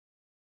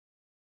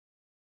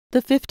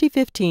The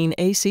 5015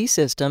 AC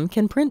system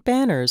can print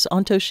banners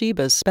on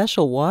Toshiba's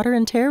special water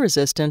and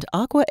tear-resistant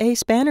Aqua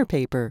Ace banner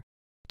paper.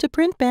 To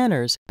print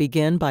banners,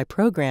 begin by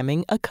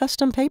programming a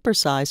custom paper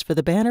size for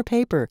the banner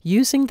paper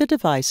using the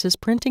device's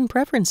printing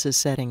preferences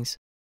settings.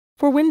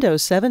 For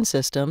Windows 7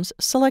 systems,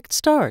 select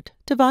Start,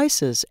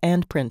 Devices,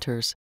 and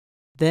Printers.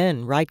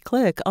 Then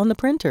right-click on the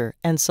printer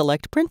and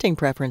select Printing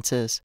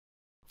Preferences.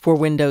 For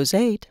Windows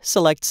 8,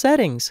 select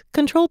Settings,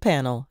 Control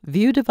Panel,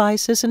 View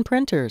Devices and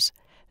Printers.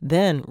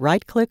 Then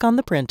right-click on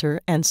the printer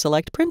and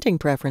select Printing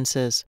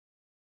Preferences.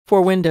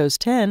 For Windows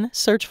 10,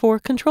 search for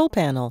Control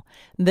Panel,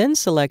 then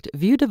select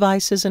View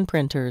Devices and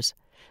Printers.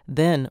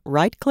 Then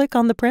right-click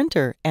on the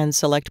printer and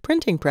select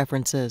Printing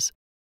Preferences.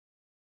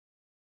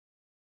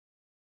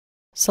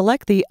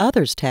 Select the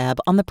Others tab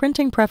on the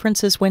Printing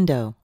Preferences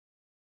window.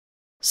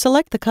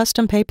 Select the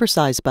Custom Paper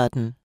Size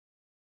button.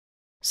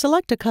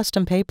 Select a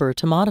custom paper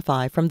to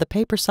modify from the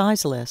paper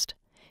size list.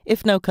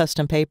 If no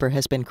custom paper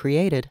has been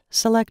created,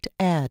 select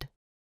Add.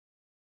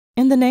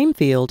 In the Name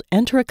field,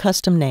 enter a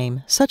custom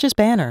name, such as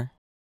Banner.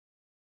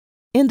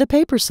 In the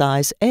Paper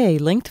Size A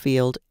Length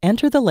field,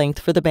 enter the length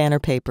for the banner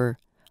paper.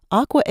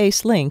 Aqua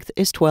Ace length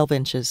is 12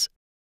 inches.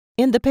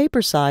 In the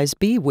Paper Size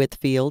B Width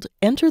field,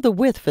 enter the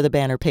width for the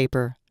banner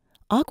paper.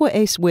 Aqua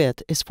Ace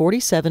width is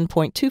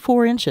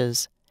 47.24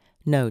 inches.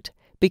 Note,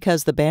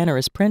 because the banner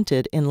is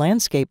printed in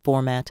landscape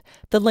format,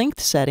 the length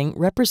setting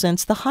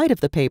represents the height of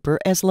the paper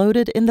as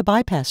loaded in the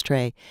bypass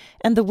tray,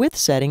 and the width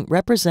setting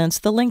represents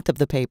the length of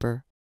the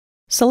paper.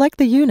 Select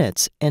the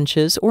units,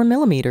 inches or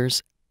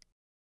millimeters.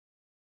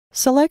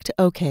 Select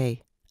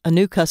OK. A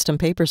new custom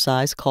paper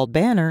size called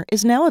Banner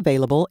is now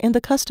available in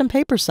the Custom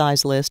Paper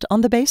Size list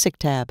on the Basic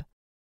tab.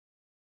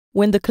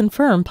 When the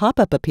Confirm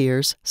pop-up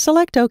appears,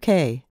 select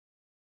OK.